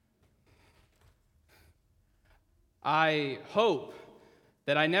I hope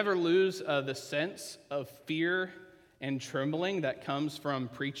that I never lose the sense of fear and trembling that comes from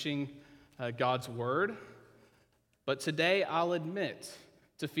preaching God's word. But today I'll admit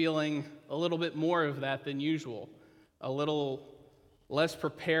to feeling a little bit more of that than usual, a little less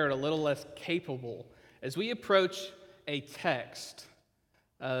prepared, a little less capable, as we approach a text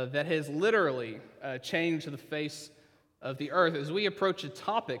that has literally changed the face of the earth, as we approach a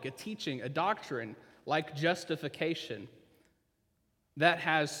topic, a teaching, a doctrine like justification that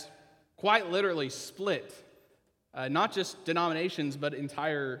has quite literally split not just denominations, but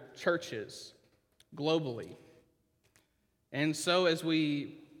entire churches globally. And so as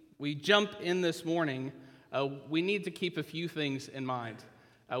we jump in this morning, we need to keep a few things in mind.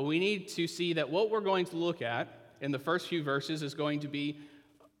 We need to see that what we're going to look at in the first few verses is going to be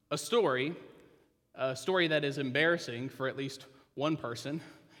a story that is embarrassing for at least one person,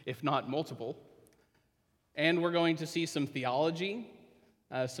 if not multiple. And we're going to see some theology,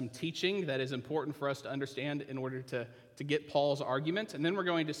 some teaching that is important for us to understand in order to get Paul's argument. And then we're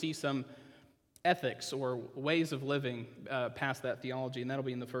going to see some ethics or ways of living past that theology, and that'll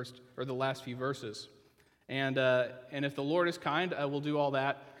be in the first or the last few verses. And if the Lord is kind, we'll do all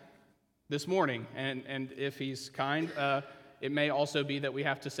that this morning. And if He's kind, it may also be that we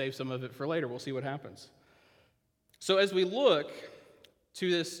have to save some of it for later. We'll see what happens. So as we look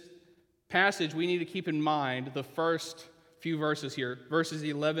to this passage, we need to keep in mind the first few verses here, verses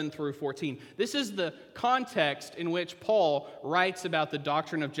 11 through 14. This is the context in which Paul writes about the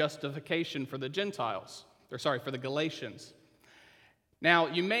doctrine of justification for the Gentiles, for the Galatians. Now,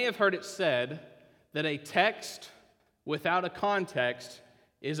 you may have heard it said that a text without a context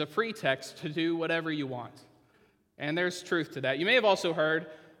is a pretext to do whatever you want. And there's truth to that. You may have also heard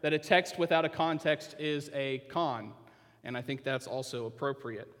that a text without a context is a con, and I think that's also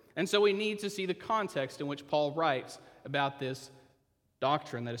appropriate. And so we need to see the context in which Paul writes about this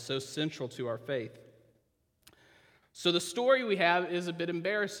doctrine that is so central to our faith. So the story we have is a bit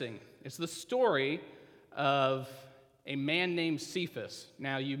embarrassing. It's the story of a man named Cephas.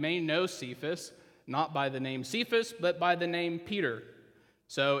 Now, you may know Cephas, not by the name Cephas, but by the name Peter.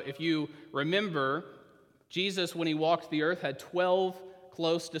 So if you remember, Jesus, when he walked the earth, had 12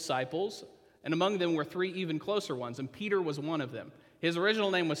 close disciples, and among them were 3 even closer ones, and Peter was one of them. His original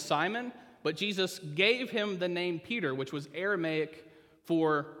name was Simon, but Jesus gave him the name Peter, which was Aramaic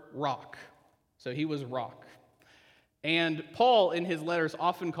for rock. So he was rock. And Paul, in his letters,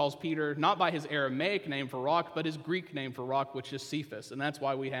 often calls Peter not by his Aramaic name for rock, but his Greek name for rock, which is Cephas. And that's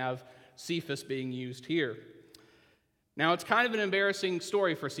why we have Cephas being used here. Now, it's kind of an embarrassing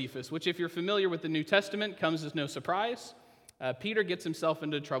story for Cephas, which, if you're familiar with the New Testament, comes as no surprise. Peter gets himself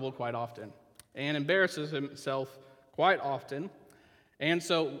into trouble quite often and embarrasses himself quite often. And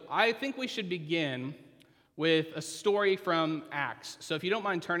so I think we should begin with a story from Acts. So if you don't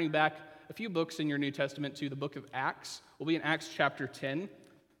mind turning back a few books in your New Testament to the book of Acts, we'll be in Acts chapter 10.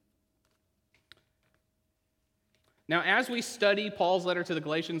 Now, as we study Paul's letter to the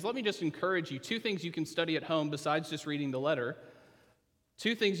Galatians, let me just encourage you, 2 things you can study at home besides just reading the letter.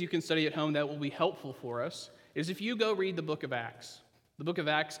 2 things you can study at home that will be helpful for us is if you go read the book of Acts. The book of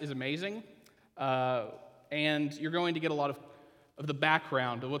Acts is amazing, and you're going to get a lot of the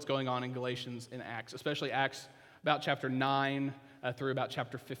background of what's going on in Galatians and Acts, especially Acts about chapter 9 through about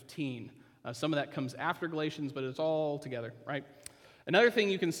chapter 15. Some of that comes after Galatians, but it's all together, right? Another thing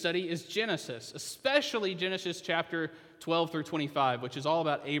you can study is Genesis, especially Genesis chapter 12 through 25, which is all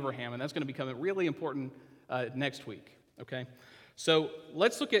about Abraham, and that's going to become really important next week, okay? So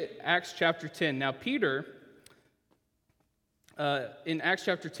let's look at Acts chapter 10. Now, Peter, in Acts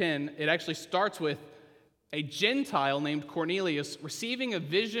chapter 10, it actually starts with a Gentile named Cornelius receiving a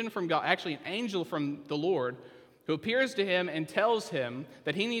vision from God, actually an angel from the Lord, who appears to him and tells him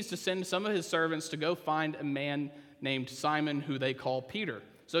that he needs to send some of his servants to go find a man named Simon, who they call Peter.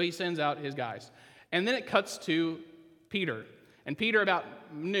 So he sends out his guys. And then it cuts to Peter. And Peter, about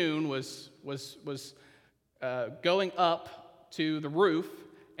noon, was going up to the roof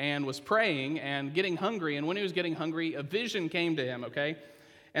and was praying and getting hungry. And when he was getting hungry, a vision came to him, okay?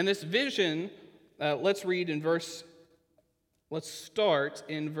 And this vision... Let's start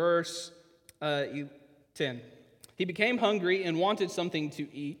in verse 10. He became hungry and wanted something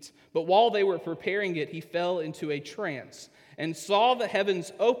to eat, but while they were preparing it, he fell into a trance and saw the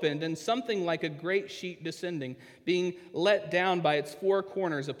heavens opened and something like a great sheet descending, being let down by its 4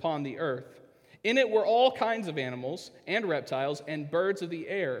 corners upon the earth. In it were all kinds of animals and reptiles and birds of the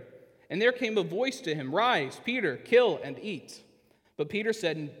air. And there came a voice to him, "Rise, Peter, kill and eat." But Peter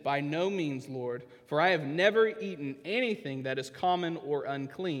said, "By no means, Lord, for I have never eaten anything that is common or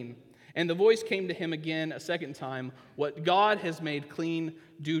unclean." And the voice came to him again a second time, "What God has made clean,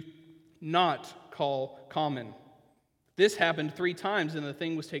 do not call common." This happened 3 times, and the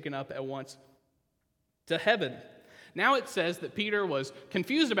thing was taken up at once to heaven. Now it says that Peter was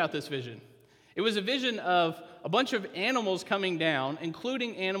confused about this vision. It was a vision of a bunch of animals coming down,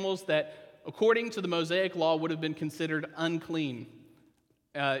 including animals that, according to the Mosaic law, would have been considered unclean.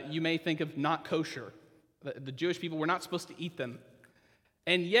 You may think of not kosher. The Jewish people were not supposed to eat them.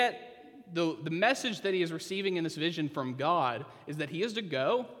 And yet, the message that he is receiving in this vision from God is that he is to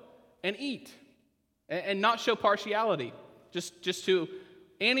go and eat and not show partiality just to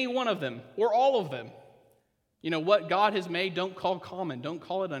any one of them or all of them. You know, what God has made, don't call common. Don't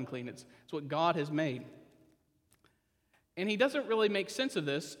call it unclean. It's what God has made. And he doesn't really make sense of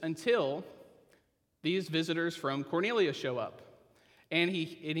this until these visitors from Cornelius show up. And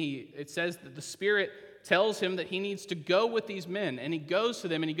it says that the Spirit tells him that he needs to go with these men. And he goes to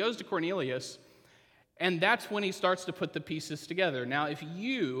them, and he goes to Cornelius. And that's when he starts to put the pieces together. Now, if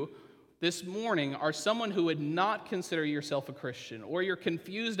you this morning are someone who would not consider yourself a Christian, or you're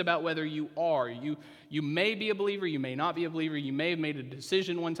confused about whether you are, you may be a believer, you may not be a believer, you may have made a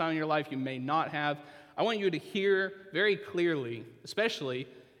decision one time in your life, you may not have, I want you to hear very clearly, especially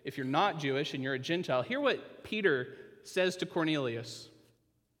if you're not Jewish and you're a Gentile, hear what Peter says to Cornelius,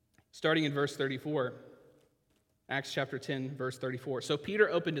 starting in verse 34. Acts chapter 10, verse 34. So Peter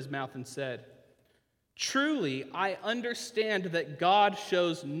opened his mouth and said, "Truly, I understand that God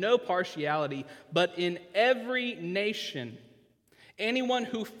shows no partiality, but in every nation, anyone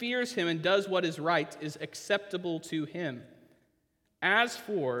who fears him and does what is right is acceptable to him. As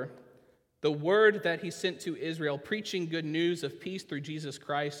for the word that he sent to Israel, preaching good news of peace through Jesus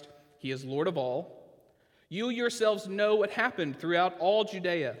Christ, he is Lord of all. You yourselves know what happened throughout all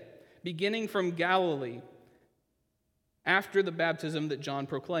Judea, beginning from Galilee, after the baptism that John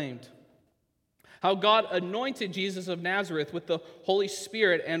proclaimed. How God anointed Jesus of Nazareth with the Holy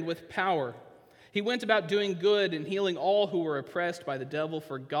Spirit and with power. He went about doing good and healing all who were oppressed by the devil,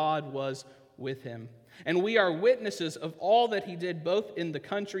 for God was with him. And we are witnesses of all that he did, both in the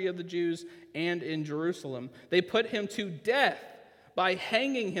country of the Jews and in Jerusalem. They put him to death by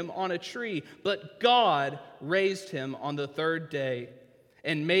hanging him on a tree, but God raised him on the 3rd day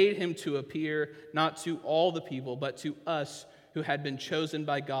and made him to appear not to all the people, but to us who had been chosen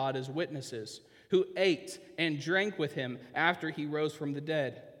by God as witnesses, who ate and drank with him after he rose from the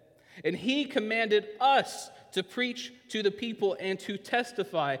dead. And he commanded us to preach to the people and to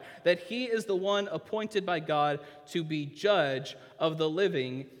testify that he is the one appointed by God to be judge of the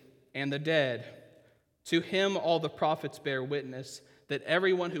living and the dead. To him all the prophets bear witness that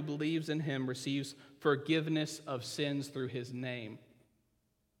everyone who believes in him receives forgiveness of sins through his name."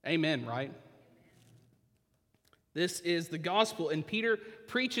 Amen, right? This is the gospel, and Peter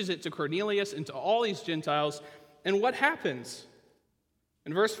preaches it to Cornelius and to all these Gentiles. And what happens?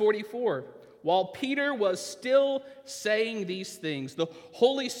 In verse 44, while Peter was still saying these things, the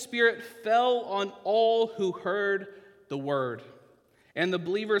Holy Spirit fell on all who heard the word. And the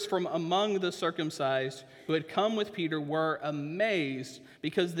believers from among the circumcised who had come with Peter were amazed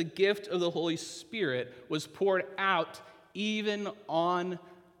because the gift of the Holy Spirit was poured out even on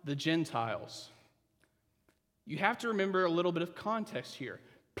the Gentiles. You have to remember a little bit of context here.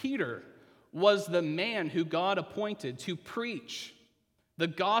 Peter was the man who God appointed to preach the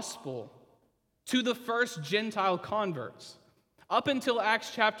gospel to the first Gentile converts. Up until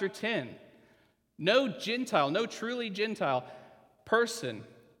Acts chapter 10, no Gentile, no truly Gentile person,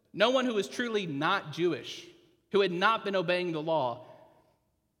 no one who was truly not Jewish, who had not been obeying the law,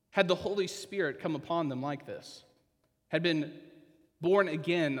 had the Holy Spirit come upon them like this, had been born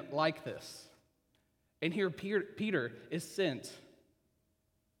again like this. And here Peter is sent,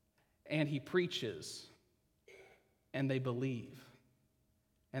 and he preaches, and they believe,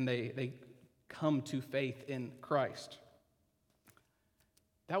 and they come to faith in Christ.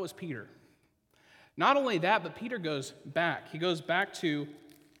 That was Peter. Not only that, but Peter goes back. He goes back to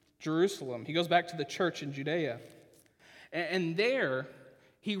Jerusalem. He goes back to the church in Judea. And there,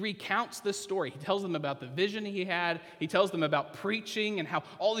 he recounts this story. He tells them about the vision he had. He tells them about preaching and how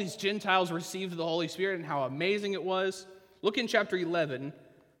all these Gentiles received the Holy Spirit and how amazing it was. Look in chapter 11,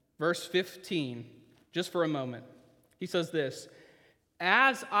 verse 15, just for a moment. He says this,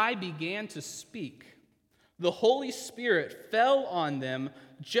 "As I began to speak, the Holy Spirit fell on them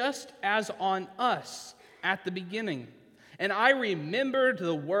just as on us at the beginning. And I remembered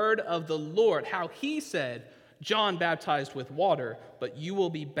the word of the Lord, how he said, 'John baptized with water, but you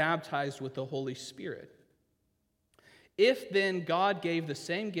will be baptized with the Holy Spirit.' If then God gave the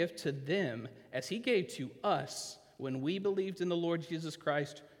same gift to them as he gave to us when we believed in the Lord Jesus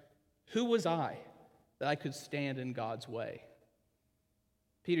Christ, Who was I that I could stand in God's way?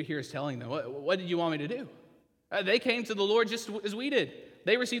 Peter here is telling them, what did you want me to do? They came to the Lord just as we did.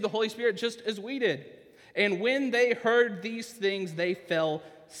 They received the Holy Spirit just as we did. And when they heard these things, they fell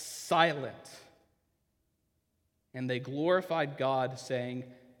silent. And they glorified God, saying,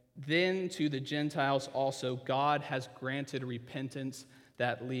 then to the Gentiles also God has granted repentance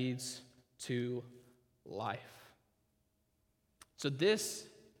that leads to life. So this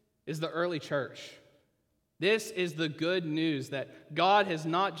is the early church. This is the good news that God has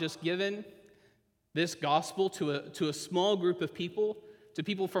not just given this gospel to a small group of people, to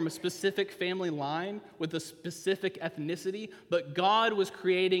people from a specific family line with a specific ethnicity, but God was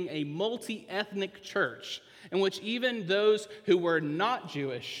creating a multi-ethnic church in which even those who were not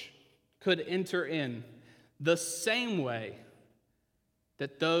Jewish could enter in the same way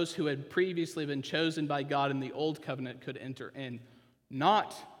that those who had previously been chosen by God in the Old Covenant could enter in.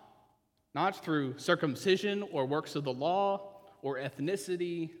 Not through circumcision or works of the law or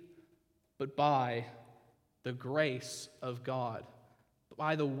ethnicity, but by the grace of God,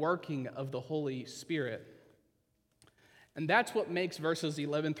 by the working of the Holy Spirit. And that's what makes verses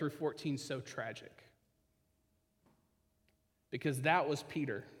 11 through 14 so tragic. Because that was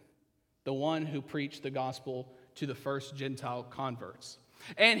Peter, the one who preached the gospel to the first Gentile converts.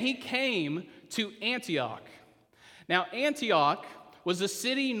 And he came to Antioch. Now, Antioch was a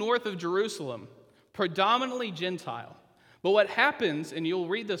city north of Jerusalem, predominantly Gentile. But what happens, and you'll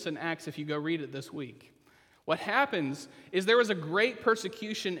read this in Acts if you go read it this week, what happens is there was a great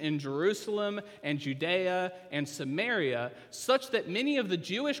persecution in Jerusalem and Judea and Samaria, such that many of the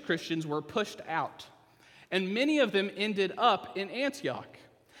Jewish Christians were pushed out. And many of them ended up in Antioch.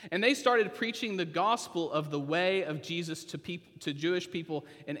 And they started preaching the gospel of the way of Jesus to Jewish people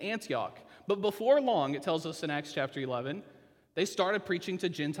in Antioch. But before long, it tells us in Acts chapter 11, they started preaching to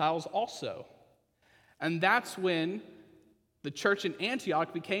Gentiles also. And that's when the church in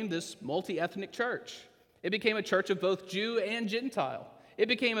Antioch became this multi-ethnic church. It became a church of both Jew and Gentile. It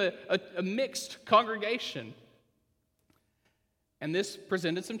became a mixed congregation. And this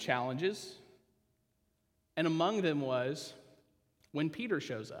presented some challenges. And among them was when Peter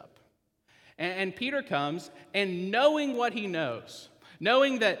shows up. And Peter comes, and knowing what he knows,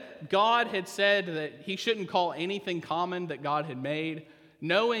 knowing that God had said that he shouldn't call anything common that God had made,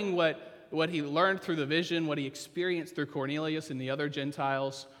 knowing what he learned through the vision, what he experienced through Cornelius and the other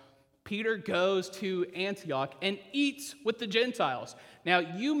Gentiles, Peter goes to Antioch and eats with the Gentiles. Now,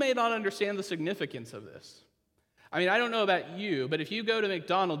 you may not understand the significance of this. I mean, I don't know about you, but if you go to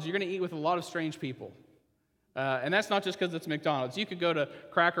McDonald's, you're going to eat with a lot of strange people. And that's not just because it's McDonald's. You could go to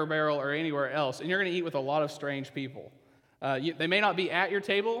Cracker Barrel or anywhere else, and you're going to eat with a lot of strange people. They may not be at your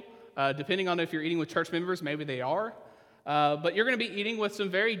table, depending on if you're eating with church members, maybe they are. But you're going to be eating with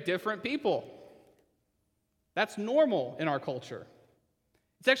some very different people. That's normal in our culture.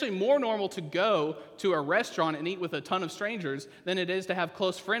 It's actually more normal to go to a restaurant and eat with a ton of strangers than it is to have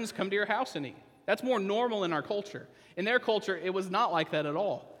close friends come to your house and eat. That's more normal in our culture. In their culture, it was not like that at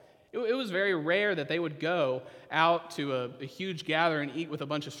all. It was very rare that they would go out to a huge gathering and eat with a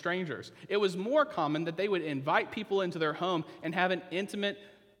bunch of strangers. It was more common that they would invite people into their home and have an intimate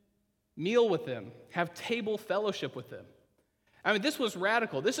meal with them, have table fellowship with them. I mean, this was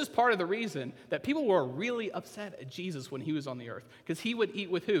radical. This is part of the reason that people were really upset at Jesus when he was on the earth, because he would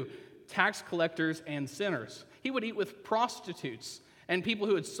eat with who? Tax collectors and sinners. He would eat with prostitutes and people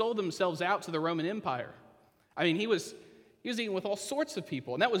who had sold themselves out to the Roman Empire. I mean, he was eating with all sorts of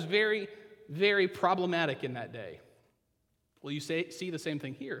people, and that was very, very problematic in that day. Well, you see the same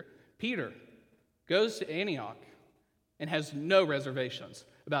thing here. Peter goes to Antioch and has no reservations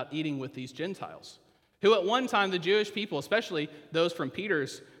about eating with these Gentiles, who at one time the Jewish people, especially those from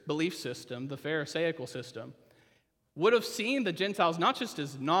Peter's belief system, the Pharisaical system, would have seen the Gentiles not just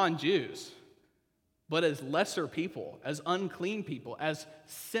as non-Jews, but as lesser people, as unclean people, as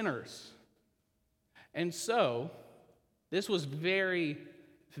sinners. And so, this was very,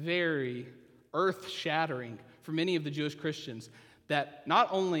 very earth-shattering for many of the Jewish Christians, that not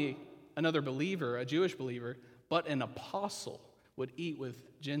only another believer, a Jewish believer, but an apostle would eat with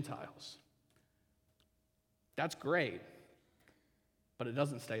Gentiles. That's great, but it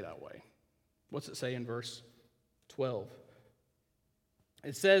doesn't stay that way. What's it say in verse 12?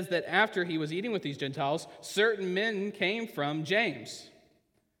 It says that after he was eating with these Gentiles, certain men came from James.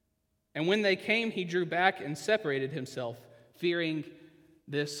 And when they came, he drew back and separated himself, fearing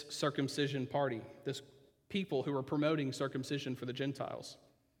this circumcision party, this people who were promoting circumcision for the Gentiles.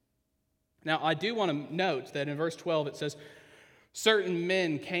 Now, I do want to note that in verse 12 it says, certain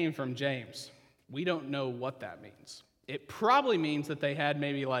men came from James. We don't know what that means. It probably means that they had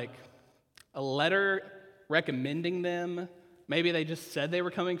maybe like a letter recommending them. Maybe they just said they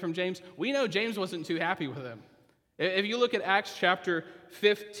were coming from James. We know James wasn't too happy with them. If you look at Acts chapter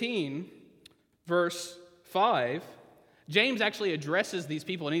 15, verse 5, James actually addresses these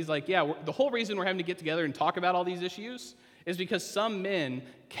people, and he's like, yeah, the whole reason we're having to get together and talk about all these issues is because some men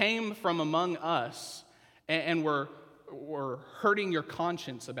came from among us and were hurting your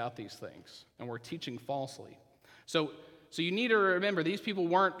conscience about these things, and were teaching falsely. So you need to remember, these people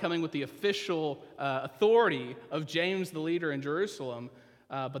weren't coming with the official authority of James, the leader in Jerusalem,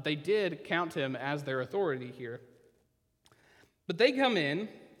 but they did count him as their authority here. But they come in,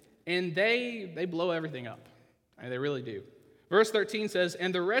 and they blow everything up. They really do. Verse 13 says,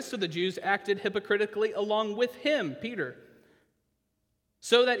 "And the rest of the Jews acted hypocritically along with him," Peter,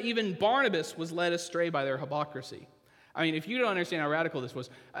 "so that even Barnabas was led astray by their hypocrisy." I mean, if you don't understand how radical this was,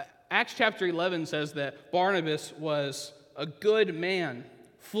 Acts chapter 11 says that Barnabas was a good man,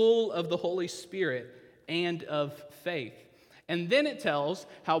 full of the Holy Spirit and of faith. And then it tells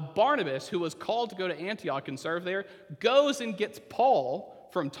how Barnabas, who was called to go to Antioch and serve there, goes and gets Paul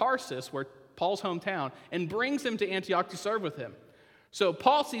from Tarsus, where Paul's hometown, and brings him to Antioch to serve with him. So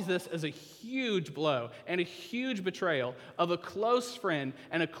Paul sees this as a huge blow and a huge betrayal of a close friend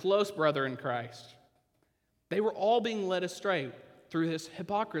and a close brother in Christ. They were all being led astray through this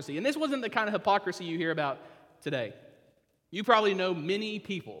hypocrisy. And this wasn't the kind of hypocrisy you hear about today. You probably know many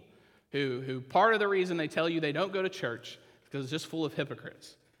people who part of the reason they tell you they don't go to church is because it's just full of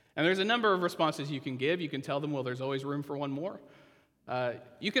hypocrites. And there's a number of responses you can give. You can tell them, well, there's always room for one more.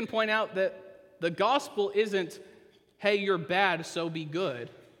 You can point out that the gospel isn't, hey, you're bad, so be good.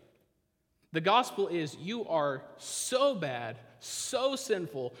 The gospel is you are so bad, so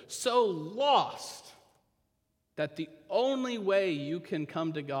sinful, so lost, that the only way you can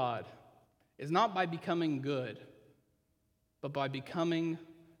come to God is not by becoming good, but by becoming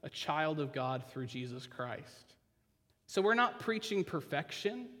a child of God through Jesus Christ. So we're not preaching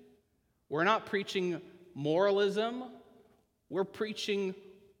perfection. We're not preaching moralism. We're preaching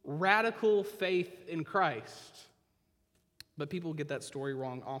radical faith in Christ. But people get that story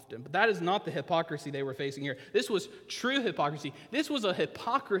wrong often. But that is not the hypocrisy they were facing here. This was true hypocrisy. This was a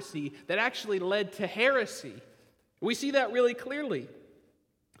hypocrisy that actually led to heresy. We see that really clearly.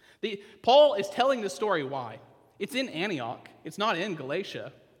 Paul is telling the story why. It's in Antioch. It's not in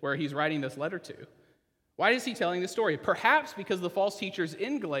Galatia, where he's writing this letter to. Why is he telling this story? Perhaps because the false teachers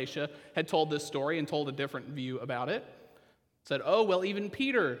in Galatia had told this story and told a different view about it. Said, oh, well, even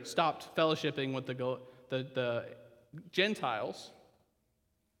Peter stopped fellowshipping with the Gentiles.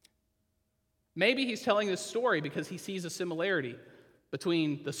 Maybe he's telling this story because he sees a similarity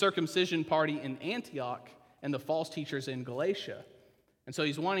between the circumcision party in Antioch and the false teachers in Galatia. And so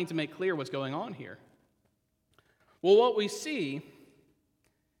he's wanting to make clear what's going on here. Well, what we see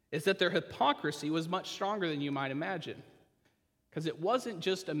is that their hypocrisy was much stronger than you might imagine, because it wasn't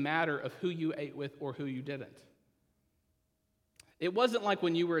just a matter of who you ate with or who you didn't. It wasn't like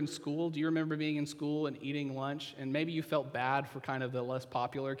when you were in school. Do you remember being in school and eating lunch, and maybe you felt bad for kind of the less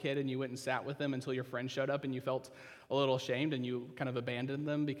popular kid, and you went and sat with them until your friend showed up, and you felt a little ashamed, and you kind of abandoned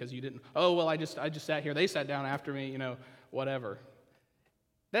them because you didn't, oh, well, I just sat here. They sat down after me, whatever.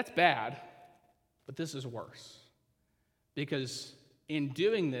 That's bad, but this is worse. Because in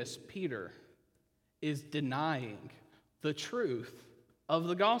doing this, Peter is denying the truth of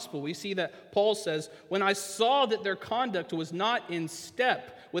the gospel. We see that Paul says, when I saw that their conduct was not in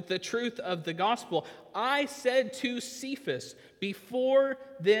step with the truth of the gospel, I said to Cephas before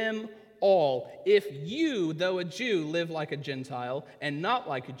them all, if you, though a Jew, live like a Gentile and not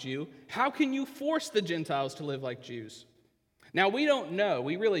like a Jew, how can you force the Gentiles to live like Jews? Now, we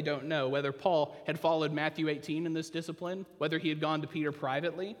really don't know whether Paul had followed Matthew 18 in this discipline, whether he had gone to Peter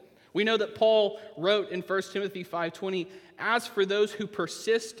privately. We know that Paul wrote in 1 Timothy 5:20, as for those who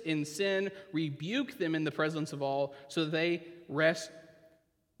persist in sin, rebuke them in the presence of all, so that the rest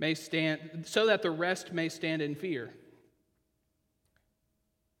may stand in fear.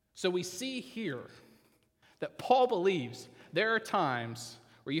 So we see here that Paul believes there are times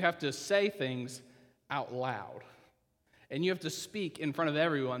where you have to say things out loud. And you have to speak in front of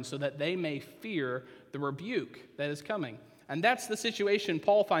everyone so that they may fear the rebuke that is coming. And that's the situation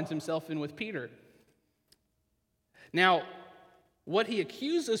Paul finds himself in with Peter. Now, what he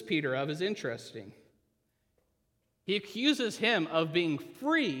accuses Peter of is interesting. He accuses him of being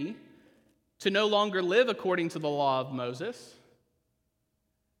free to no longer live according to the law of Moses,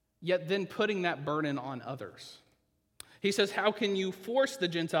 yet then putting that burden on others. He says, how can you force the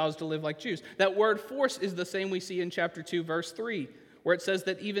Gentiles to live like Jews? That word force is the same we see in chapter 2, verse 3, where it says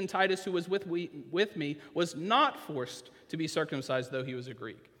that even Titus, who was with me, was not forced to be circumcised, though he was a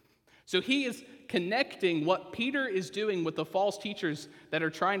Greek. So he is connecting what Peter is doing with the false teachers that are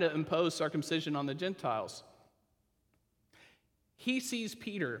trying to impose circumcision on the Gentiles. He sees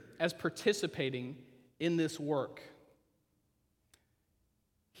Peter as participating in this work.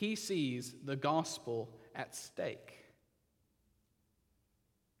 He sees the gospel at stake.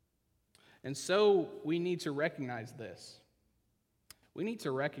 And so we need to recognize this. We need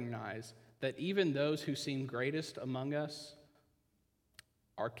to recognize that even those who seem greatest among us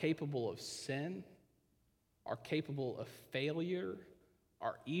are capable of sin, are capable of failure,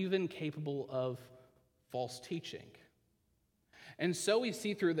 are even capable of false teaching. And so we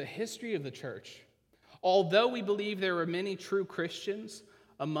see through the history of the church, although we believe there were many true Christians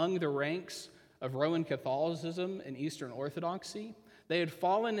among the ranks of Roman Catholicism and Eastern Orthodoxy, they had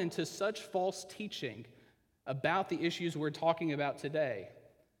fallen into such false teaching about the issues we're talking about today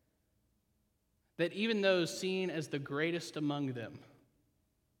that even those seen as the greatest among them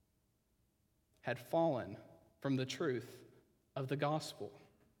had fallen from the truth of the gospel.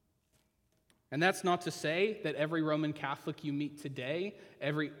 And that's not to say that every Roman Catholic you meet today,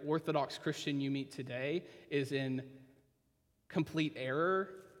 every Orthodox Christian you meet today is in complete error,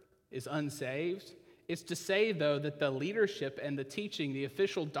 is unsaved. It's to say, though, that the leadership and the teaching, the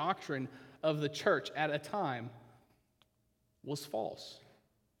official doctrine of the church at a time was false.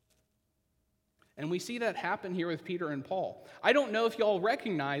 And we see that happen here with Peter and Paul. I don't know if y'all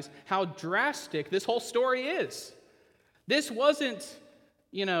recognize how drastic this whole story is. This wasn't,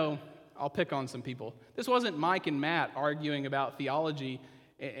 I'll pick on some people. This wasn't Mike and Matt arguing about theology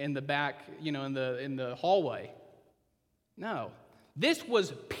in the back, in the hallway. No. This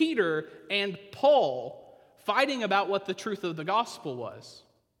was Peter and Paul fighting about what the truth of the gospel was.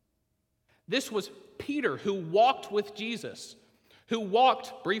 This was Peter who walked with Jesus, who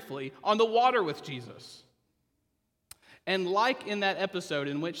walked briefly on the water with Jesus. And like in that episode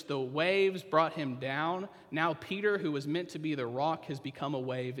in which the waves brought him down, now Peter, who was meant to be the rock, has become a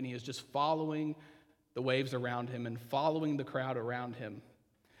wave, and he is just following the waves around him and following the crowd around him.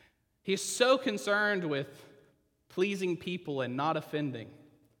 He's so concerned with pleasing people and not offending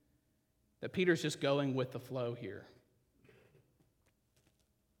that Peter's just going with the flow here.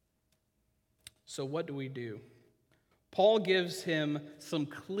 So what do we do? Paul gives him some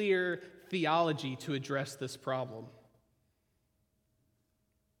clear theology to address this problem.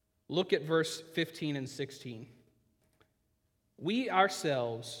 Look at verse 15 and 16. We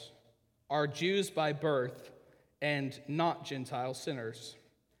ourselves are Jews by birth and not Gentile sinners.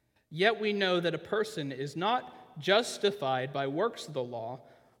 Yet we know that a person is not justified by works of the law,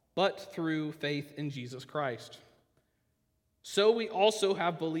 but through faith in Jesus Christ. So we also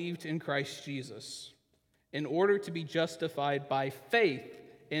have believed in Christ Jesus, in order to be justified by faith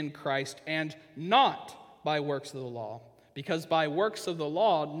in Christ and not by works of the law, because by works of the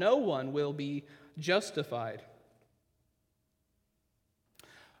law no one will be justified.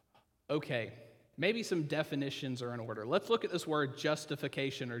 Okay, maybe some definitions are in order. Let's look at this word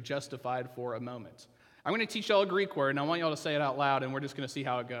justification or justified for a moment. I'm going to teach y'all a Greek word, and I want y'all to say it out loud, and we're just going to see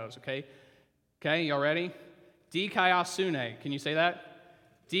how it goes, okay? Okay, y'all ready? Dikaiosune. Can you say that?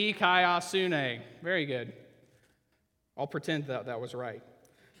 Dikaiosune. Very good. I'll pretend that was right.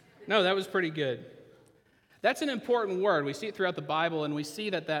 No, that was pretty good. That's an important word. We see it throughout the Bible, and we see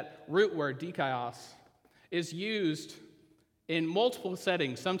that root word, dikaios, is used in multiple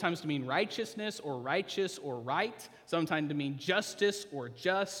settings, sometimes to mean righteousness or righteous or right, sometimes to mean justice or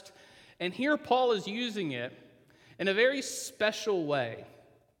just. And here Paul is using it in a very special way.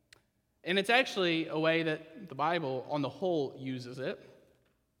 And it's actually a way that the Bible on the whole uses it.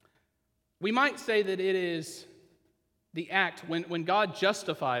 We might say that it is the act when God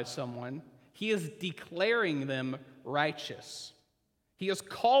justifies someone, he is declaring them righteous. He is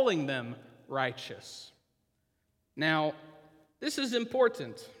calling them righteous. Now, this is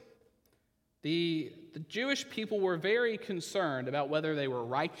important. The Jewish people were very concerned about whether they were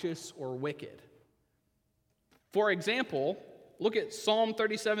righteous or wicked. For example, look at Psalm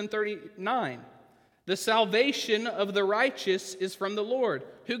 37:39. The salvation of the righteous is from the Lord.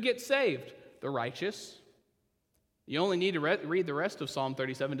 Who gets saved? The righteous. You only need to read the rest of Psalm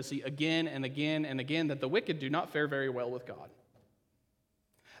 37 to see again and again and again that the wicked do not fare very well with God.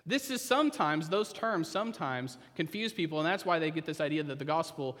 Those terms sometimes confuse people, and that's why they get this idea that the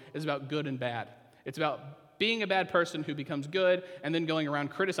gospel is about good and bad. It's about being a bad person who becomes good and then going around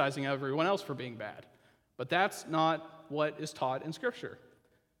criticizing everyone else for being bad. But that's not what is taught in Scripture.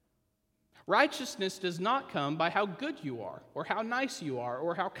 Righteousness does not come by how good you are, or how nice you are,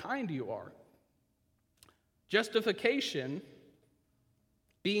 or how kind you are. Justification,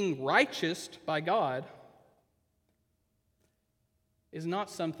 being righteous by God, is not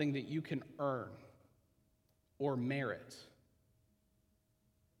something that you can earn or merit.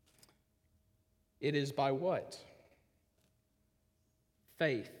 It is by what?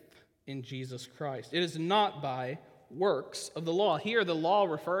 Faith in Jesus Christ. It is not by works of the law. Here, the law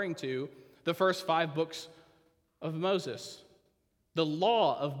referring to the first 5 books of Moses, the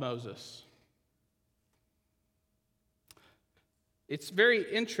law of Moses. It's very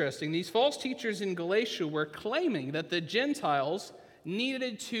interesting. These false teachers in Galatia were claiming that the Gentiles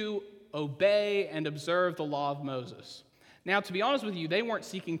needed to obey and observe the law of Moses. Now, to be honest with you, they weren't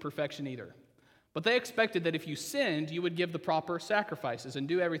seeking perfection either. But they expected that if you sinned, you would give the proper sacrifices and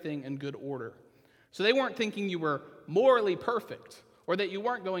do everything in good order. So they weren't thinking you were morally perfect or that you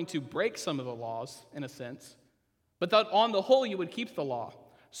weren't going to break some of the laws, in a sense, but that on the whole you would keep the law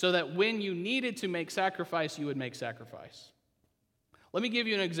so that when you needed to make sacrifice, you would make sacrifice. Let me give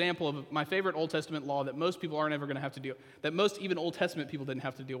you an example of my favorite Old Testament law that most people aren't ever going to have to deal with, that most even Old Testament people didn't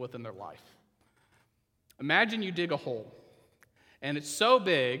have to deal with in their life. Imagine you dig a hole, and it's so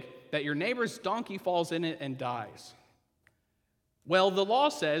big that your neighbor's donkey falls in it and dies. Well, the law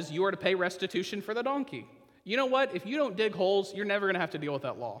says you are to pay restitution for the donkey. You know what? If you don't dig holes, you're never going to have to deal with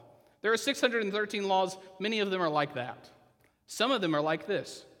that law. There are 613 laws. Many of them are like that. Some of them are like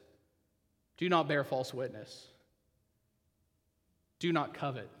this. Do not bear false witness. Do not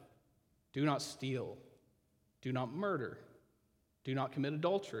covet. Do not steal. Do not murder. Do not commit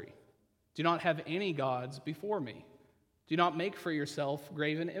adultery. Do not have any gods before me. Do not make for yourself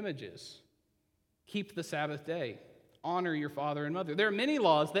graven images. Keep the Sabbath day. Honor your father and mother. There are many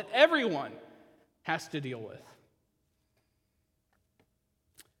laws that everyone has to deal with.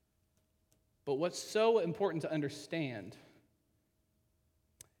 But what's so important to understand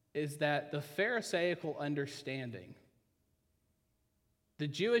is that the Pharisaical understanding, the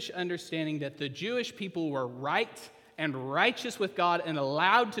Jewish understanding that the Jewish people were right and righteous with God and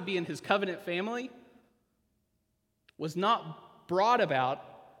allowed to be in his covenant family, was not brought about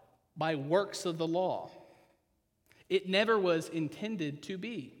by works of the law. It never was intended to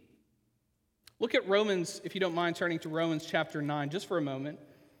be. Look at Romans, if you don't mind turning to Romans chapter 9 just for a moment.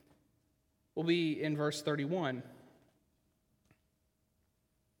 We'll be in verse 31.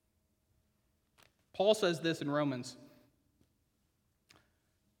 Paul says this in Romans.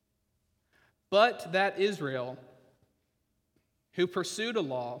 But that Israel, who pursued a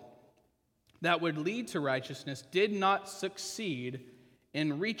law that would lead to righteousness, did not succeed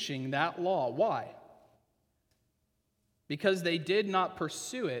in reaching that law. Why? Because they did not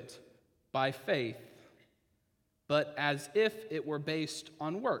pursue it by faith, but as if it were based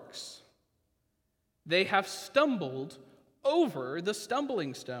on works. They have stumbled over the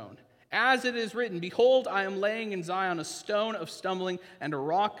stumbling stone. As it is written, behold, I am laying in Zion a stone of stumbling and a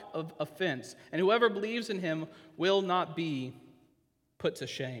rock of offense, and whoever believes in him will not be put to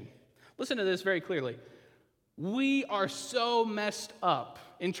shame. Listen to this very clearly. We are so messed up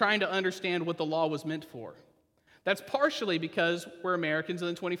in trying to understand what the law was meant for. That's partially because we're Americans in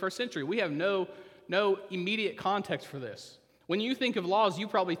the 21st century. We have no immediate context for this. When you think of laws, you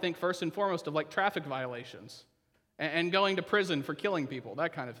probably think first and foremost of like traffic violations and going to prison for killing people,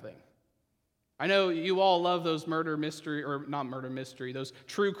 that kind of thing. I know you all love those murder mystery, or not murder mystery, those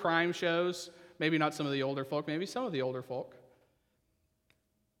true crime shows. Maybe not some of the older folk, maybe some of the older folk.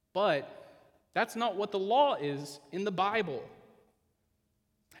 But that's not what the law is in the Bible.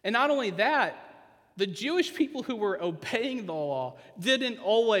 And not only that, the Jewish people who were obeying the law didn't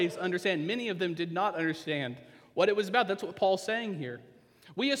always understand. Many of them did not understand what it was about. That's what Paul's saying here.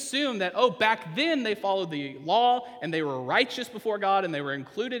 We assume that, back then they followed the law and they were righteous before God and they were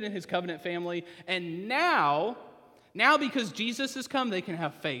included in his covenant family. And now because Jesus has come, they can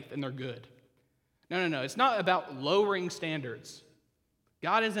have faith and they're good. No. It's not about lowering standards.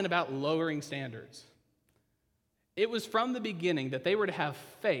 God isn't about lowering standards. It was from the beginning that they were to have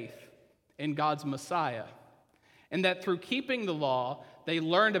faith in God's Messiah, and that through keeping the law, they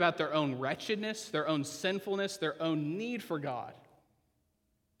learned about their own wretchedness, their own sinfulness, their own need for God.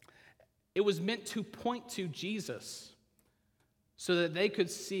 It was meant to point to Jesus so that they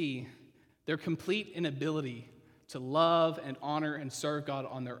could see their complete inability to love and honor and serve God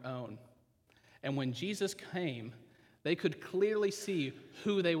on their own. And when Jesus came, they could clearly see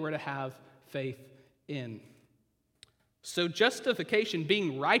who they were to have faith in. So justification,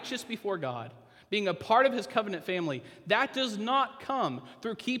 being righteous before God, being a part of his covenant family, that does not come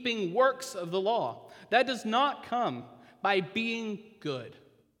through keeping works of the law. That does not come by being good.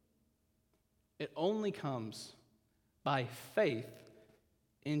 It only comes by faith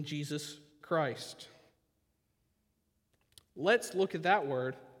in Jesus Christ. Let's look at that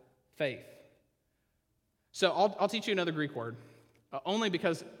word, faith. So I'll teach you another Greek word. only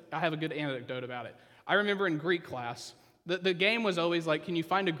because I have a good anecdote about it. I remember in Greek class, the game was always like, can you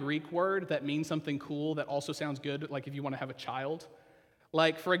find a Greek word that means something cool that also sounds good, like if you want to have a child?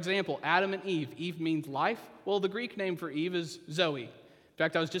 Like, for example, Adam and Eve. Eve means life. Well, the Greek name for Eve is Zoe. In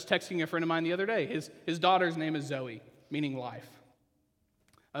fact, I was just texting a friend of mine the other day. His daughter's name is Zoe, meaning life.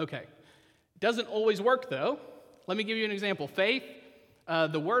 Okay. Doesn't always work, though. Let me give you an example. Faith,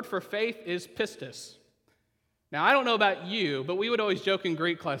 the word for faith is pistis. Now, I don't know about you, but we would always joke in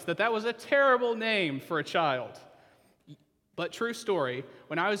Greek class that was a terrible name for a child. But true story,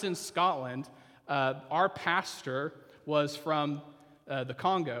 when I was in Scotland, our pastor was from the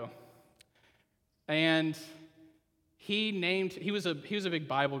Congo, and he was a big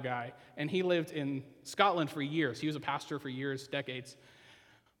Bible guy, and he lived in Scotland for years. He was a pastor for years, decades,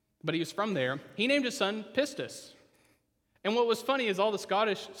 but he was from there. He named his son Pistis. And what was funny is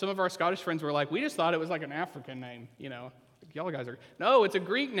some of our Scottish friends were like, we just thought it was like an African name, like, y'all guys are, no, it's a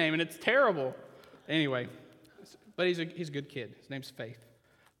Greek name, and it's terrible. Anyway, but he's a good kid. His name's Faith.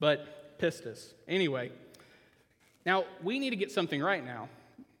 But Pistis. Anyway, now we need to get something right now.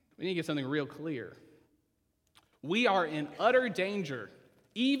 We need to get something real clear. We are in utter danger,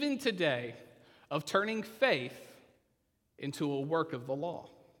 even today, of turning faith into a work of the law.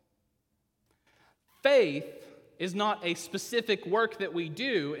 Faith is not a specific work that we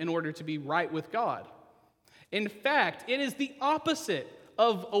do in order to be right with God. In fact, it is the opposite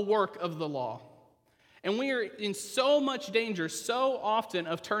of a work of the law. And we are in so much danger so often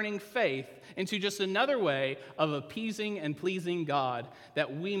of turning faith into just another way of appeasing and pleasing God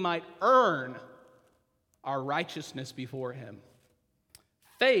that we might earn our righteousness before Him.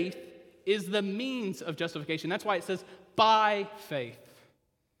 Faith is the means of justification. That's why it says, by faith.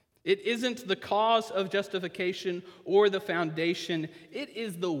 It isn't the cause of justification or the foundation. It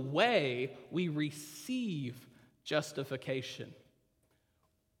is the way we receive justification.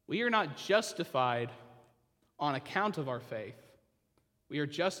 We are not justified on account of our faith. We are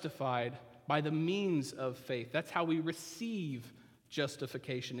justified by the means of faith. That's how we receive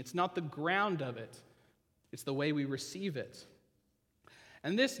justification. It's not the ground of it. It's the way we receive it.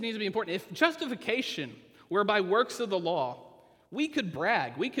 And this needs to be important. If justification were by works of the law, we could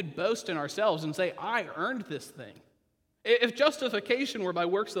brag, we could boast in ourselves and say, I earned this thing. If justification were by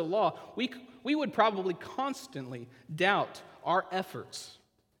works of the law, we would probably constantly doubt our efforts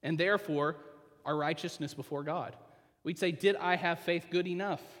and therefore our righteousness before God. We'd say, did I have faith good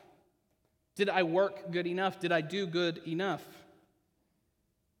enough? Did I work good enough? Did I do good enough?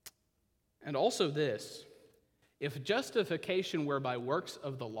 And also this, if justification were by works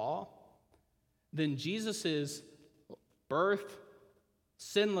of the law, then Jesus' birth,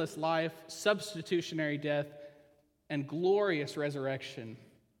 sinless life, substitutionary death, and glorious resurrection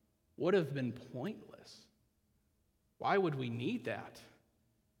would have been pointless. Why would we need that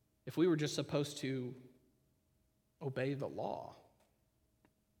if we were just supposed to obey the law?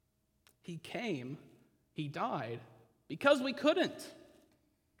 He came, He died, because we couldn't.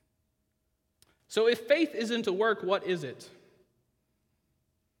 So if faith isn't a work, what is it?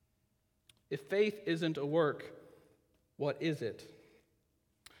 If faith isn't a work, what is it?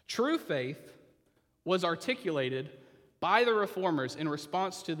 True faith was articulated by the Reformers in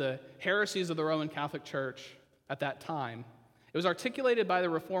response to the heresies of the Roman Catholic Church at that time. It was articulated by the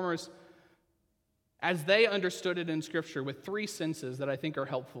Reformers as they understood it in Scripture with three senses that I think are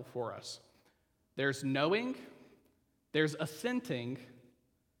helpful for us. There's knowing, there's assenting,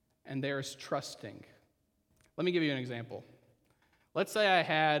 and there's trusting. Let me give you an example. Let's say I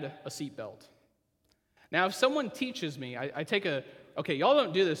had a seatbelt. Now, if someone teaches me, okay, y'all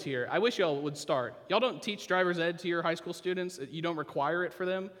don't do this here. I wish y'all would start. Y'all don't teach driver's ed to your high school students. You don't require it for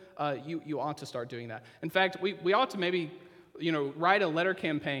them. You ought to start doing that. In fact, we ought to maybe write a letter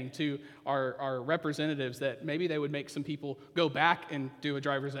campaign to our representatives that maybe they would make some people go back and do a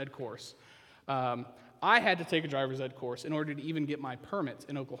driver's ed course. I had to take a driver's ed course in order to even get my permit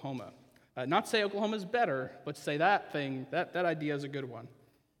in Oklahoma. Not to say Oklahoma's better, but to say that idea is a good one.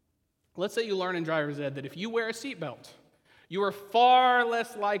 Let's say you learn in driver's ed that if you wear a seatbelt, you are far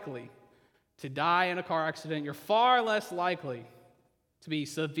less likely to die in a car accident. You're far less likely to be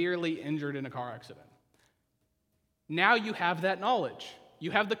severely injured in a car accident. Now you have that knowledge.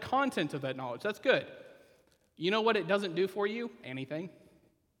 You have the content of that knowledge. That's good. You know what it doesn't do for you? Anything.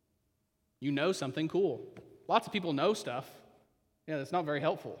 You know something cool. Lots of people know stuff. Yeah, that's not very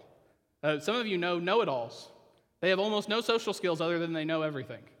helpful. Some of you know know-it-alls. They have almost no social skills other than they know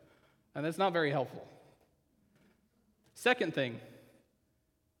everything. And that's not very helpful. Second thing,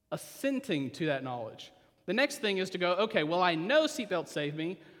 assenting to that knowledge. The next thing is to go, okay, well, I know seatbelts save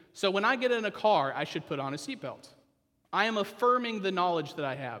me, so when I get in a car, I should put on a seatbelt. I am affirming the knowledge that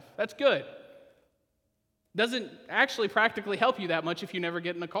I have. That's good. Doesn't actually practically help you that much if you never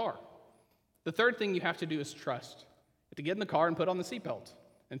get in a car. The third thing you have to do is trust. You have to get in the car and put on the seatbelt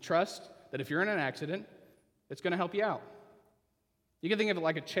and trust that if you're in an accident, it's going to help you out. You can think of it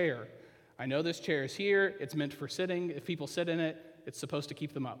like a chair. I know this chair is here. It's meant for sitting. If people sit in it, it's supposed to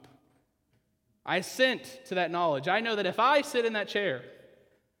keep them up. I assent to that knowledge. I know that if I sit in that chair,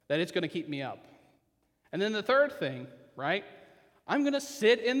 that it's going to keep me up. And then the third thing, right? I'm going to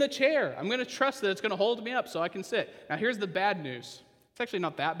sit in the chair. I'm going to trust that it's going to hold me up so I can sit. Now, here's the bad news. It's actually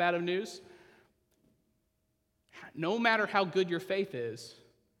not that bad of news. No matter how good your faith is,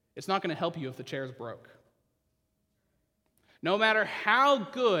 it's not going to help you if the chair's broke. No matter how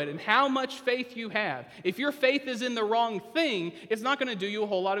good and how much faith you have, if your faith is in the wrong thing, it's not going to do you a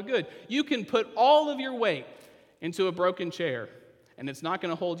whole lot of good. You can put all of your weight into a broken chair, and it's not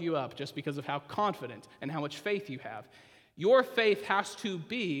going to hold you up just because of how confident and how much faith you have. Your faith has to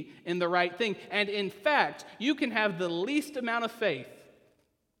be in the right thing. And in fact, you can have the least amount of faith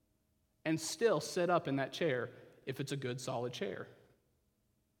and still sit up in that chair if it's a good, solid chair.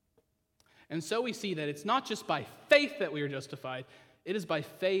 And so we see that it's not just by faith that we are justified, it is by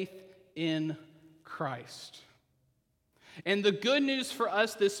faith in Christ. And the good news for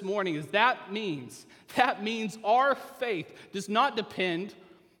us this morning is that means our faith does not depend,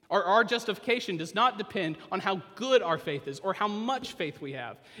 or our justification does not depend on how good our faith is or how much faith we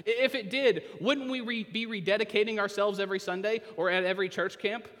have. If it did, wouldn't we be rededicating ourselves every Sunday or at every church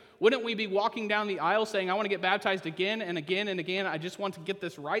camp? Wouldn't we be walking down the aisle saying, I want to get baptized again and again and again, I just want to get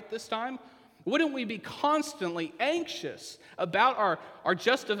this right this time? Wouldn't we be constantly anxious about our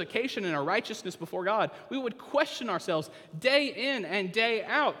justification and our righteousness before God? We would question ourselves day in and day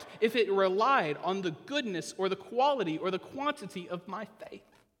out if it relied on the goodness or the quality or the quantity of my faith.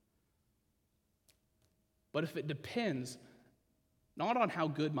 But if it depends not on how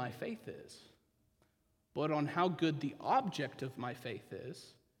good my faith is, but on how good the object of my faith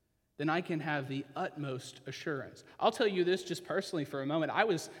is, then I can have the utmost assurance. I'll tell you this just personally for a moment. I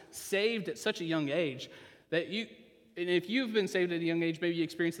was saved at such a young age that and if you've been saved at a young age, maybe you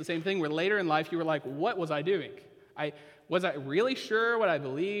experienced the same thing where later in life you were like, what was I doing? Was I really sure what I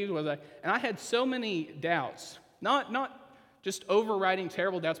believed? And I had so many doubts, not just overriding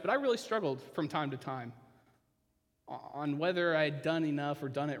terrible doubts, but I really struggled from time to time on whether I had done enough or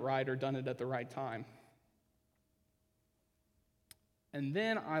done it right or done it at the right time. And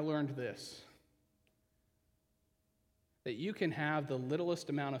then I learned this, that you can have the littlest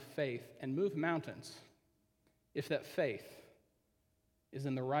amount of faith and move mountains if that faith is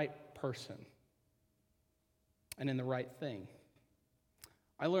in the right person and in the right thing.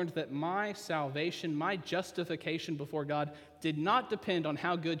 I learned that my salvation, my justification before God did not depend on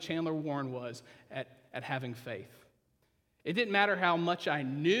how good Chandler Warren was at having faith. It didn't matter how much I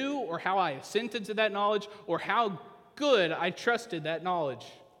knew or how I assented to that knowledge or how good I trusted that knowledge.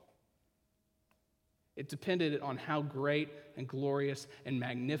 It depended on how great and glorious and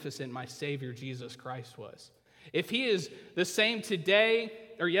magnificent my Savior Jesus Christ was. If he is the same today,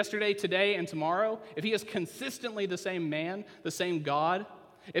 or yesterday, today, and tomorrow, if he is consistently the same man, the same God,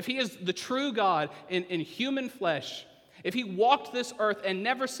 if he is the true God in human flesh, if he walked this earth and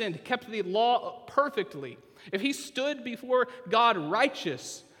never sinned, kept the law perfectly, if he stood before God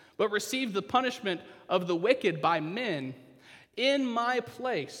righteous, but received the punishment of the wicked by men in my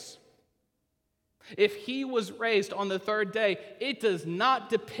place, if he was raised on the third day, it does not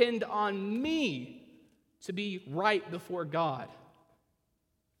depend on me to be right before God.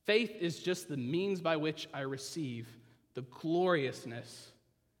 Faith is just the means by which I receive the gloriousness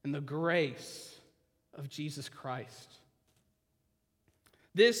and the grace of Jesus Christ.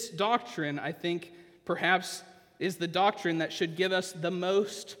 This doctrine, I think, perhaps is the doctrine that should give us the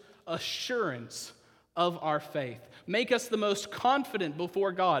most assurance of our faith. Make us the most confident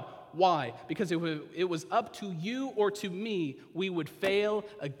before God. Why? Because it was up to you or to me, we would fail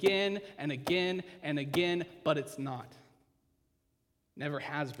again and again and again, but it's not. Never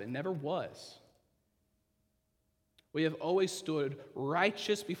has been, never was. We have always stood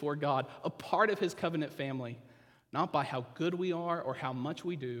righteous before God, a part of his covenant family, not by how good we are or how much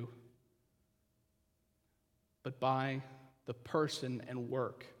we do, but by the person and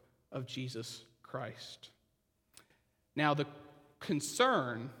work of Jesus Christ. Now, the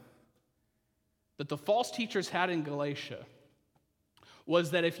concern that the false teachers had in Galatia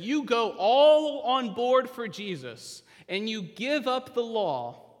was that if you go all on board for Jesus and you give up the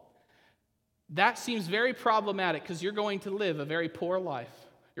law, that seems very problematic because you're going to live a very poor life.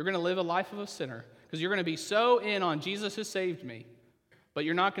 You're going to live a life of a sinner because you're going to be so in on Jesus has saved me, but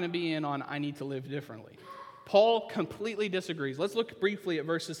you're not going to be in on I need to live differently. Paul completely disagrees. Let's look briefly at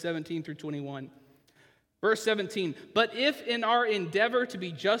verses 17 through 21. Verse 17, but if in our endeavor to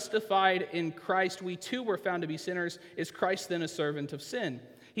be justified in Christ we too were found to be sinners, is Christ then a servant of sin?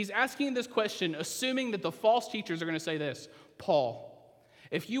 He's asking this question, assuming that the false teachers are going to say this, Paul,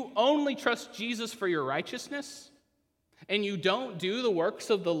 if you only trust Jesus for your righteousness and you don't do the works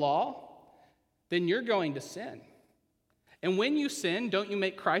of the law, then you're going to sin. And when you sin, don't you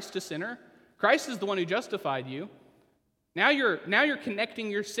make Christ a sinner? Christ is the one who justified you. Now you're connecting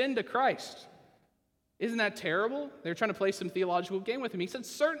your sin to Christ. Isn't that terrible? They're trying to play some theological game with him. He said,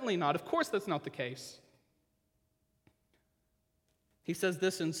 certainly not. Of course that's not the case. He says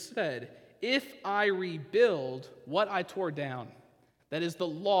this instead, if I rebuild what I tore down, that is the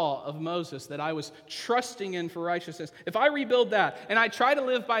law of Moses that I was trusting in for righteousness, if I rebuild that and I try to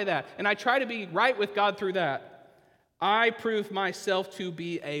live by that and I try to be right with God through that, I prove myself to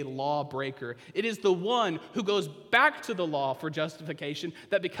be a lawbreaker. It is the one who goes back to the law for justification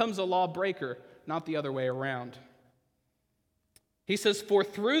that becomes a lawbreaker, not the other way around. He says, for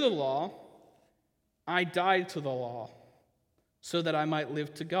through the law, I died to the law, so that I might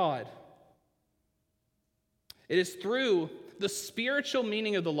live to God. It is through the spiritual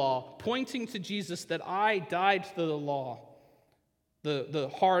meaning of the law, pointing to Jesus, that I died to the law,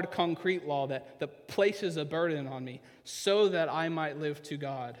 the hard, concrete law that places a burden on me, so that I might live to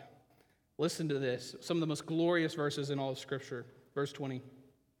God. Listen to this, some of the most glorious verses in all of Scripture. Verse 20.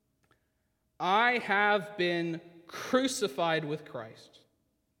 I have been crucified with Christ.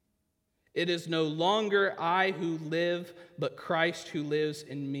 It is no longer I who live, but Christ who lives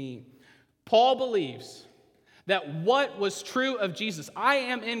in me. Paul believes that what was true of Jesus, I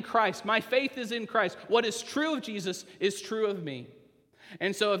am in Christ, my faith is in Christ. What is true of Jesus is true of me.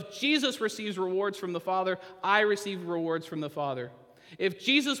 And so if Jesus receives rewards from the Father, I receive rewards from the Father. If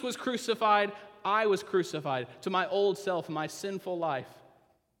Jesus was crucified, I was crucified to my old self, my sinful life.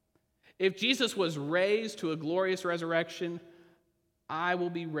 If Jesus was raised to a glorious resurrection, I will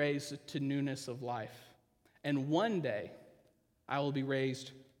be raised to newness of life. And one day, I will be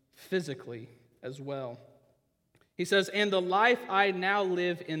raised physically as well. He says, and the life I now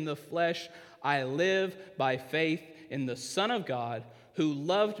live in the flesh, I live by faith in the Son of God, who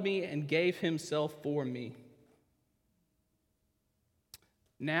loved me and gave himself for me.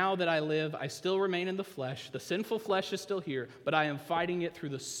 Now that I live, I still remain in the flesh. The sinful flesh is still here, but I am fighting it through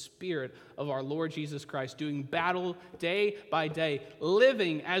the Spirit of our Lord Jesus Christ, doing battle day by day,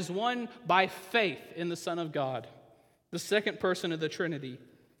 living as one by faith in the Son of God, the second person of the Trinity,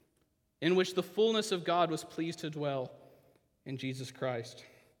 in which the fullness of God was pleased to dwell in Jesus Christ.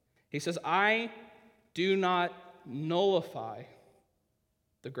 He says, I do not nullify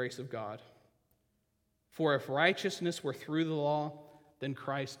the grace of God. For if righteousness were through the law, then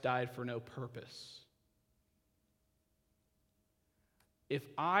Christ died for no purpose. If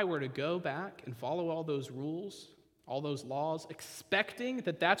I were to go back and follow all those rules, all those laws, expecting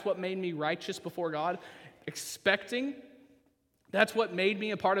that that's what made me righteous before God, expecting that's what made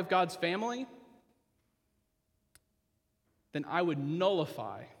me a part of God's family, then I would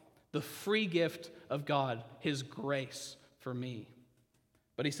nullify the free gift of God, his grace for me.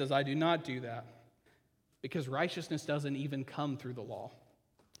 But he says, I do not do that. Because righteousness doesn't even come through the law.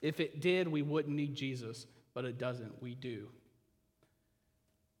 If it did, we wouldn't need Jesus, but it doesn't. We do.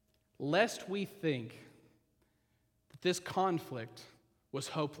 Lest we think that this conflict was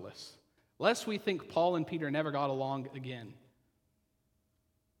hopeless, lest we think Paul and Peter never got along again,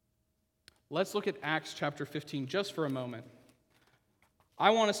 let's look at Acts chapter 15 just for a moment.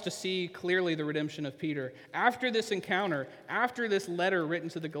 I want us to see clearly the redemption of Peter. After this encounter, after this letter written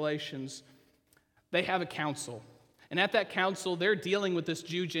to the Galatians, they have a council. And at that council, they're dealing with this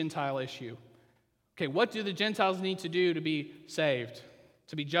Jew-Gentile issue. Okay, what do the Gentiles need to do to be saved,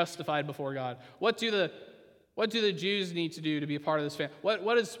 to be justified before God? What do the Jews need to do to be a part of this family?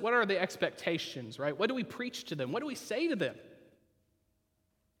 What are the expectations, right? What do we preach to them? What do we say to them?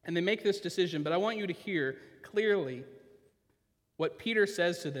 And they make this decision, but I want you to hear clearly what Peter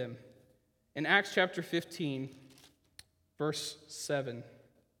says to them in Acts chapter 15, verse 7.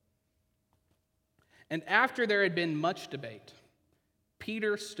 And after there had been much debate,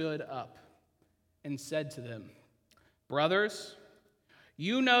 Peter stood up and said to them, brothers,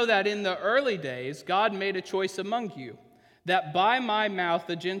 you know that in the early days God made a choice among you, that by my mouth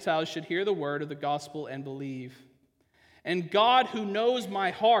the Gentiles should hear the word of the gospel and believe. And God, who knows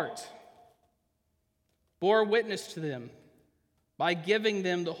my heart, bore witness to them by giving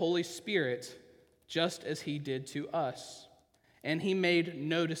them the Holy Spirit, just as he did to us. And he made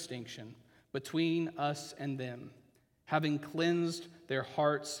no distinction between us and them, having cleansed their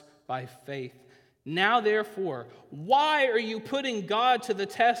hearts by faith. Now, therefore, why are you putting God to the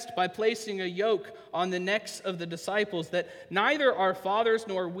test by placing a yoke on the necks of the disciples that neither our fathers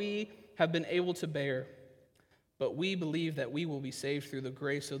nor we have been able to bear? But we believe that we will be saved through the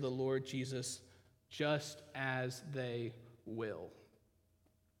grace of the Lord Jesus, just as they will.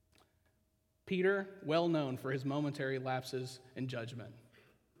 Peter, well known for his momentary lapses in judgment,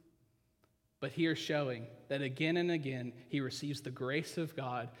 but here showing that again and again he receives the grace of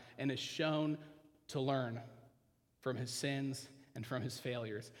God and is shown to learn from his sins and from his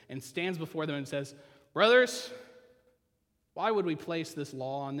failures, and stands before them and says, brothers, why would we place this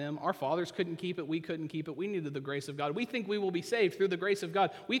law on them? Our fathers couldn't keep it. We couldn't keep it. We needed the grace of God. We think we will be saved through the grace of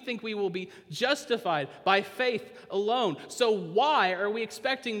God. We think we will be justified by faith alone. So why are we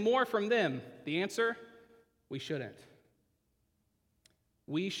expecting more from them? The answer, we shouldn't.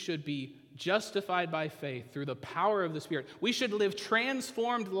 We should be justified by faith through the power of the Spirit. We should live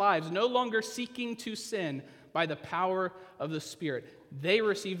transformed lives, no longer seeking to sin by the power of the Spirit. They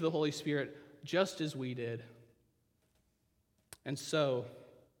received the Holy Spirit just as we did. And so,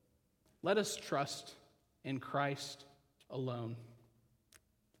 let us trust in Christ alone.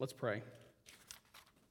 Let's pray.